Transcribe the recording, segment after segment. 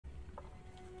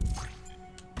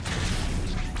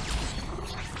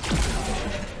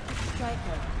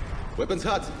Weapons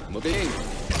hot. Moving in.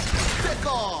 Take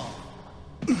off.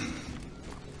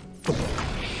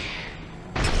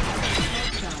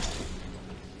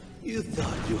 You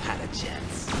thought you had a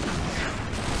chance.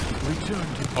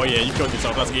 Oh yeah, you killed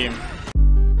yourself. That's game.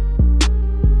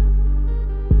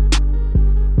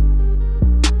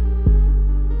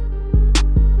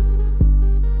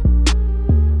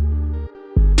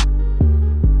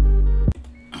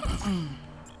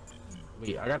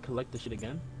 Wait, I gotta collect this shit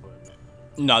again?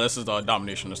 No, this is the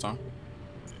domination this time.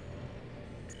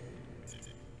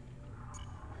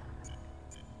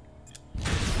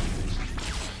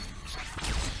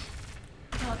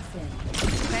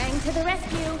 Bang to the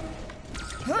rescue.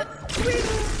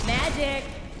 Magic.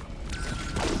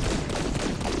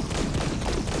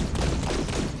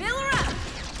 Fill her up.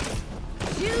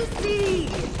 Juicy.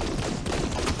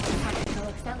 Tactical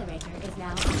accelerator is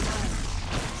now online.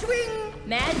 Swing.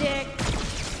 Magic.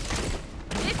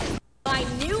 This is my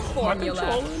new formula. My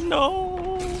controller,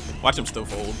 no. Watch him still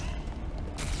fold.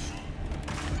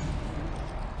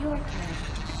 Your turn.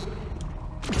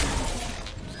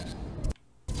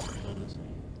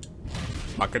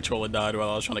 My controller died while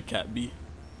I was trying to cat B.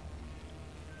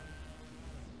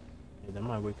 Yeah, that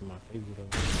might work in my favor though.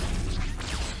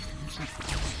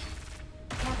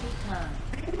 Happy time.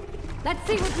 Let's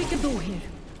see what we can do here.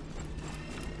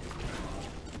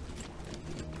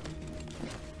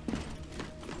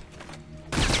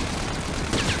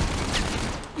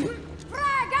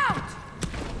 Frag out!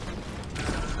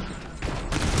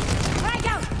 Frag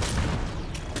out!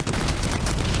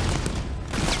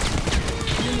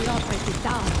 Enemy operator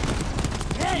down.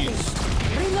 Ready.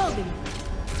 Reloading.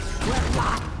 We're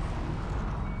live.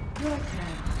 Your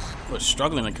turn. I was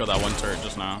struggling to kill that one turret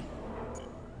just now.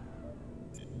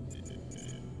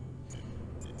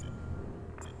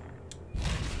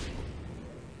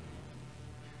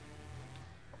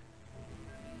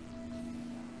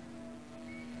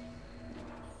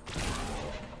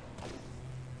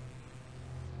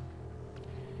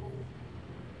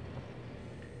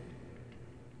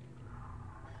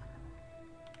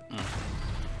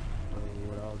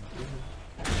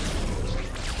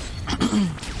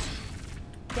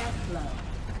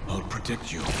 I'll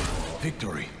protect you.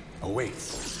 Victory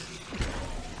awaits.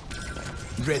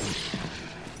 Ready.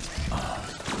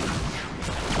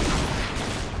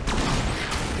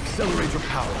 Accelerate your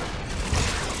power.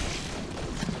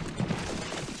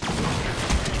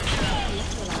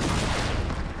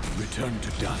 Return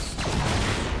to dust.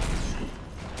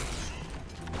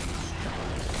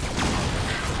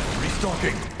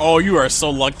 Restocking. Oh, you are so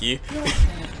lucky.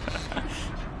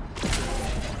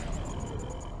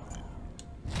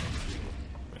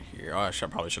 Here, I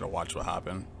probably should have watched what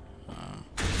happened.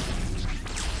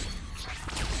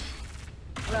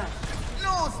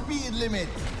 No speed limit.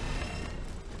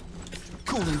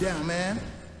 Cooling down, man.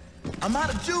 I'm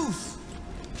out of juice.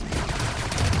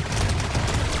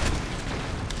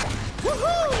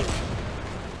 Woohoo!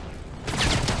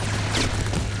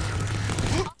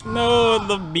 No,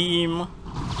 the beam.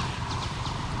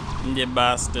 You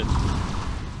bastard.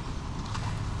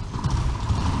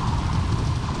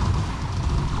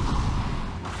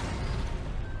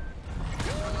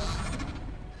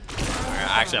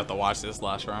 I actually have to watch this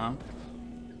last round.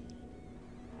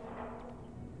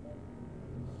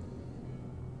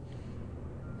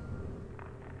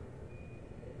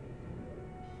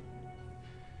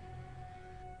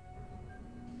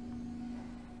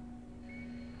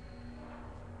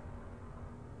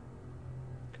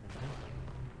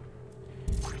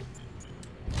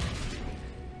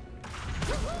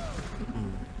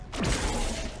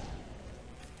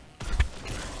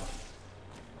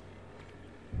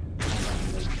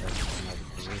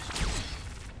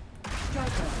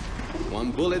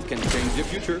 One bullet can change the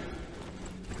future.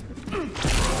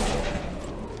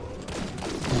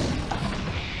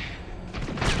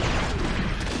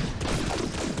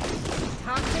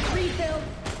 Toxic refill.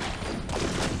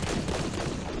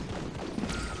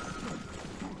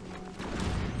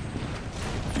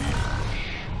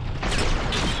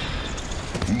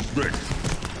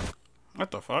 What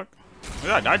the fuck? Who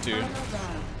did I die to?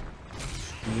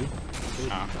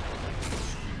 Oh.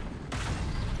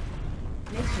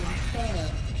 Mission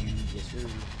failed. Yes, sir.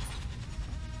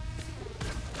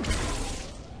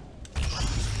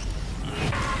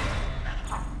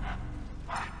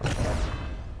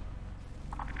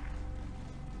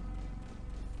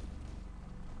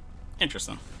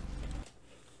 Interesting.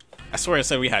 I swear I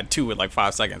said we had 2 with like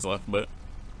 5 seconds left, but...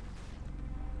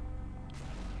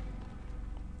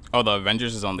 Oh, the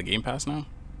Avengers is on the Game Pass now?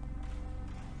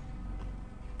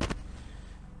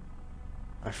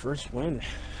 My first win.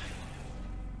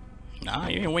 Nah,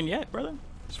 you didn't win yet, brother.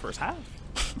 This first half.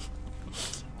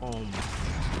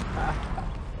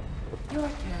 Your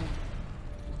turn.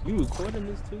 You recording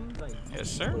this too? Like, Yes,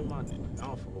 sir. what am I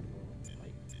down for, bro?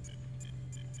 Like,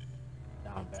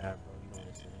 down bad, bro. You know what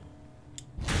I'm saying?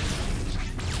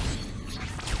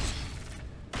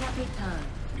 Capitan.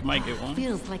 You might get one.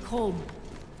 Feels like home.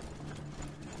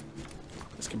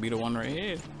 This could be the one right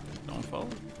here. Don't fall.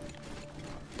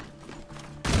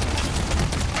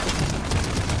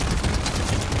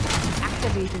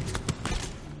 Activated.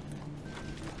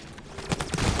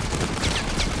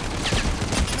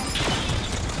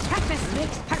 Practice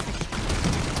makes perfect.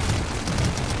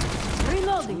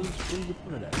 Reloading. Where's the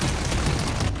point of that?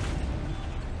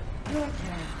 Your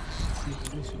turn.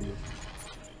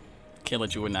 Can't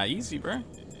let you win that easy, bro.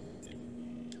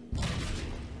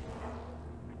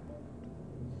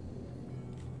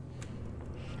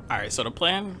 Alright, so the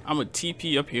plan, I'm gonna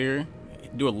TP up here,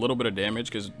 do a little bit of damage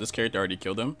because this character already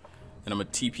killed him. And I'm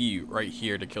gonna TP right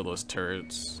here to kill those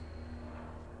turrets.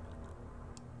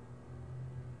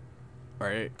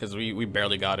 Alright, because we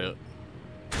barely got it.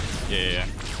 Yeah.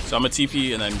 So I'm gonna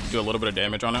TP and then do a little bit of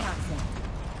damage on it.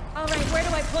 All right, where do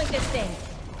I point this thing?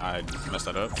 I messed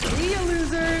that up. See you,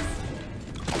 losers.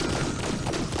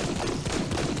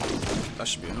 That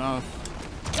should be enough.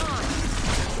 Gone.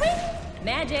 Whee!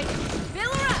 Magic.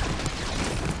 Fill her up.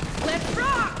 Let's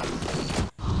rock.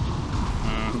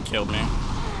 He killed me.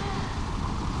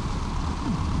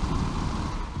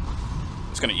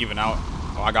 It's gonna even out.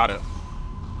 Oh, I got it.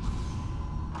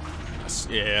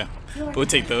 Yeah. We'll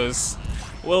take those.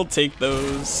 We'll take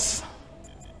those.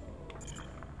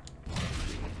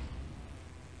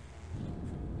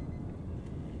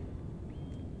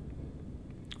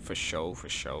 For sure, for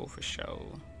sure, for sure.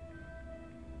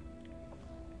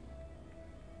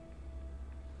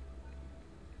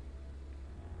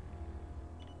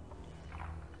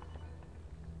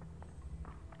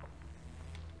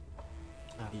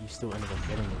 You still ended up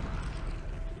getting it.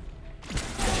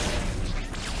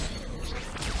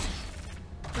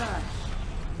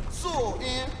 So,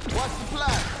 in, what's the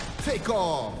plan? Take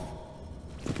off.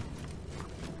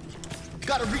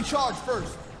 Gotta recharge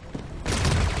first.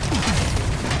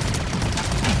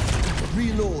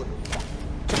 Reload.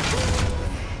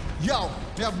 Yo,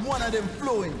 they have one of them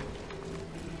flowing.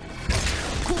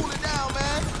 Cool it down,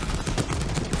 man.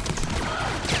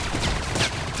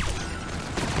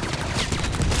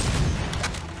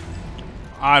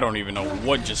 I don't even know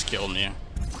what just killed me.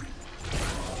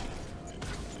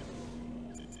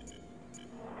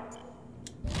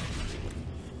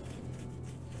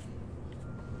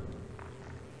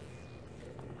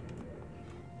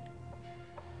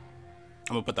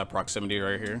 I'm gonna put that proximity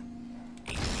right here.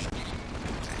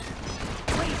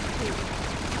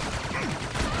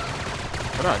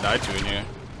 What did I die to in here?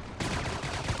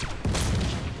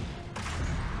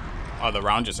 Oh, the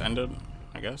round just ended,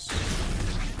 I guess.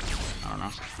 I don't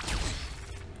know.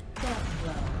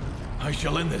 I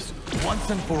shall end this once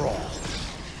and for all.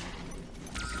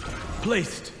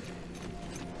 Placed.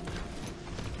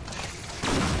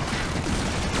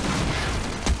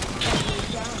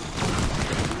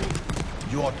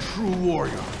 You are a true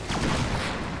warrior.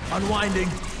 Unwinding.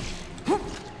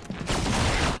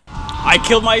 I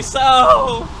killed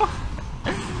myself!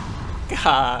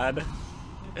 God.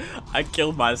 I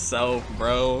killed myself,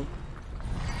 bro.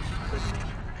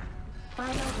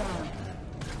 Final round.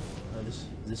 Is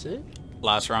this it?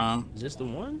 Last round. Is this the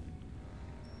one?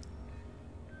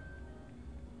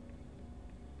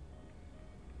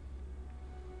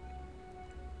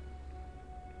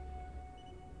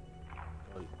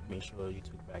 Oh, make sure you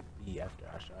took back B after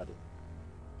I shot it.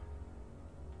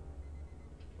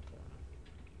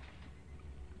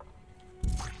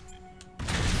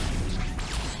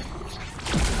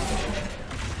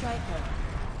 Striker.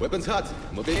 Weapons hot.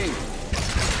 Moving.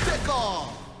 Take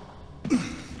off.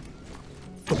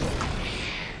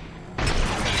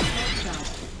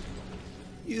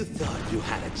 You thought you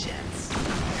had a chance.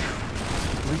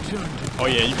 Return to Oh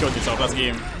yeah, you killed yourself. That's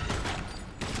game.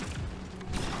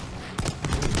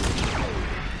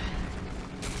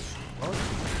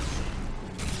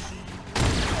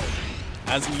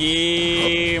 That's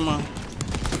game.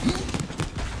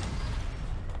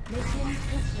 Mission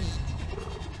complete.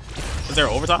 Is there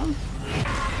overtime?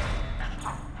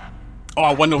 Oh,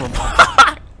 I won over.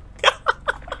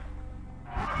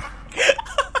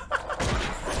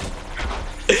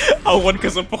 I won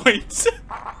because of points.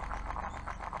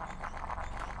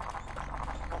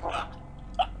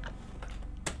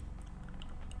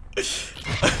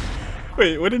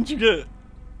 Wait, what didn't you get?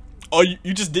 Oh,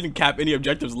 you just didn't cap any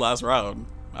objectives last round.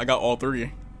 I got all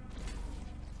 3.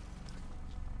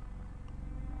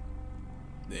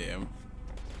 Damn.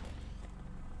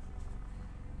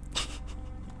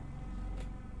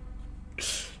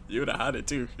 You would have had it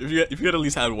too. If you had at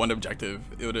least had one objective,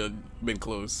 it would have been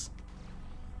close.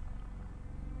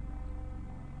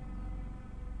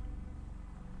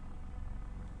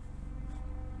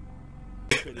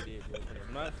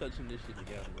 I'm not touching this shit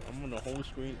again, bro. I'm on the home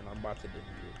screen and I'm about to delete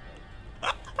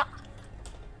it.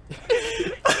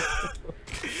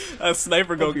 That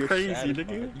sniper go You're crazy, satisfied.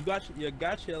 nigga. You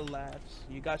got your laughs.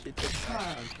 You got your TikTok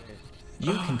content.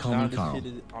 You can call Now me this Carl. shit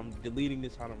is, I'm deleting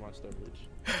this out of my storage.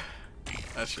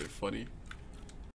 That shit funny.